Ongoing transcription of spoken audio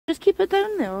Just keep it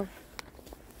down there.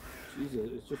 Jesus,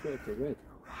 it's just went to red.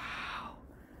 Wow.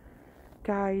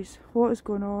 Guys, what is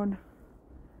going on?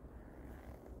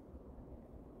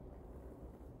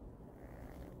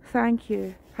 Thank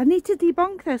you. I need to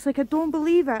debunk this, like I don't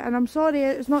believe it, and I'm sorry,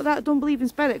 it's not that I don't believe in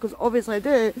spirit, because obviously I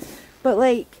do, but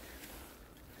like...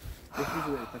 Just use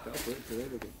it to pick it up, went to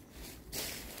red again.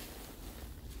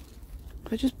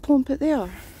 I just plump it there.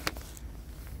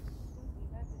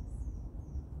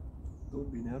 Don't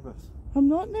be nervous. I'm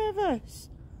not nervous.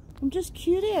 I'm just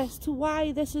curious to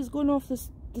why this is going off this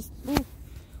oh,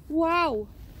 wow.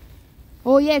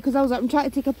 Oh yeah, because I was like, I'm trying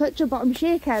to take a picture but I'm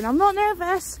shaking. I'm not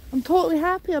nervous. I'm totally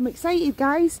happy. I'm excited,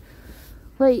 guys.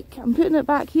 Like, I'm putting it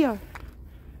back here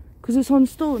because it's on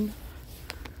stone.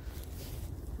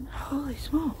 Holy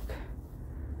smoke.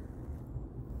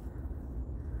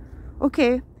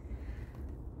 Okay.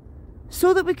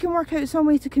 So that we can work out some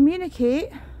way to communicate,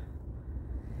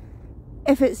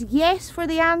 if it's yes for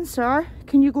the answer,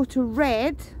 can you go to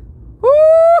red?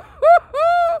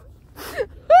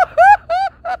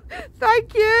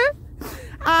 Thank you.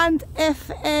 And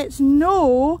if it's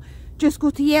no, just go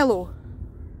to yellow.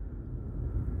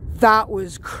 That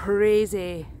was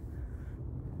crazy.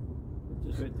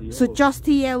 So just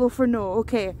to yellow for no.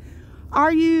 Okay.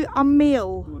 Are you a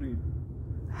male? Doreen.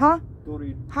 Huh?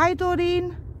 Doreen. Hi,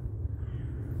 Doreen.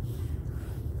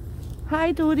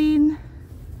 Hi, Doreen.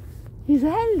 He's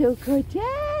hello,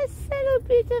 gorgeous. Hello,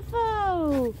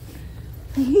 beautiful.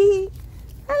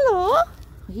 Hello.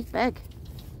 He's big.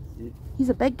 He's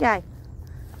a big guy.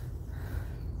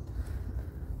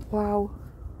 Wow.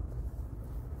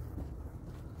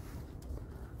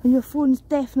 And your phone's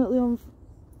definitely on.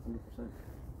 100%.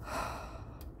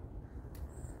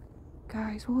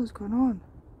 Guys, what is going on?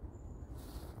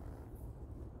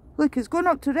 Look, it's going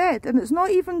up to red, and it's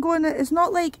not even going. It's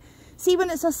not like. See,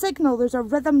 when it's a signal, there's a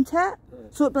rhythm to it.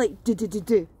 So it'd be like do do do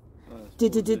do, do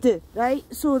do do do. Right.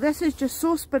 So this is just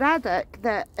so sporadic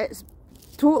that it's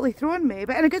totally thrown me,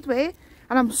 but in a good way.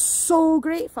 And I'm so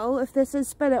grateful if this is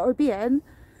spirit or being.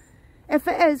 If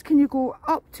it is, can you go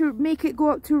up to, make it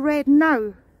go up to red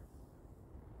now?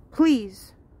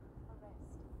 Please.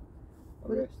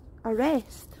 Arrest.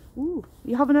 Arrest. Ooh,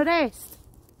 you have an arrest?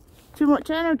 Too much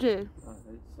energy? It's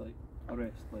like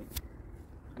arrest, like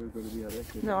we're going to be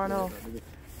arrested. No, I know.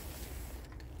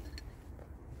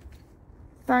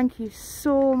 Thank you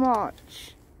so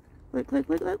much. Look, look,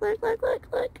 look, look, look, look, look,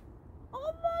 look.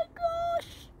 Oh my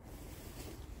gosh.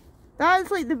 That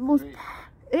is like the most... Great.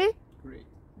 Eh? Great.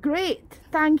 Great.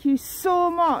 Thank you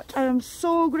so much. I am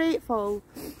so grateful.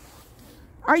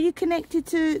 Are you connected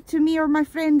to me or my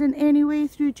friend in any way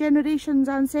through generations,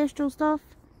 ancestral stuff?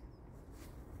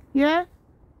 Yeah?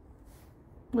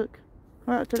 Look.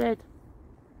 Right up to red.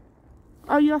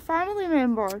 Are you a family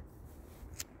member?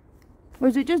 Or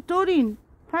is it just Doreen?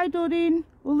 Hi, Doreen.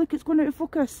 Oh, look, it's going out of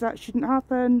focus. That shouldn't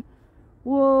happen.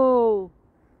 Whoa.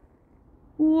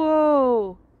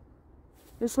 Whoa.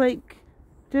 It's like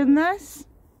doing this.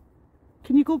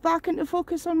 Can you go back into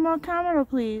focus on my camera,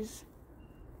 please?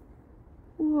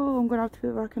 Whoa, I'm going to have to put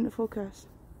it back into focus.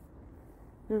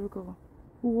 There we go.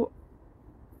 Whoa.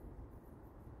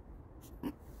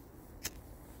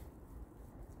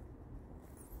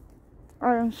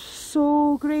 I am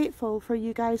so grateful for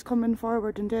you guys coming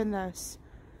forward and doing this.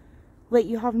 Like,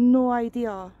 you have no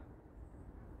idea.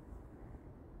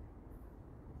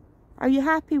 Are you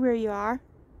happy where you are?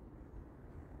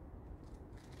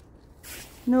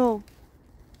 No.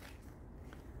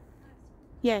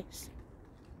 Yes.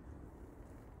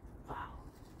 Wow.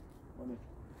 Money.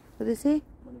 What did they say?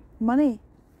 Money. Money.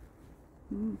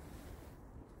 Mm.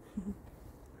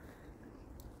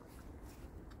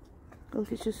 Look,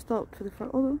 it's just stopped for the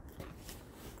front. Oh,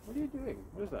 What are you doing?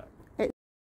 What is that?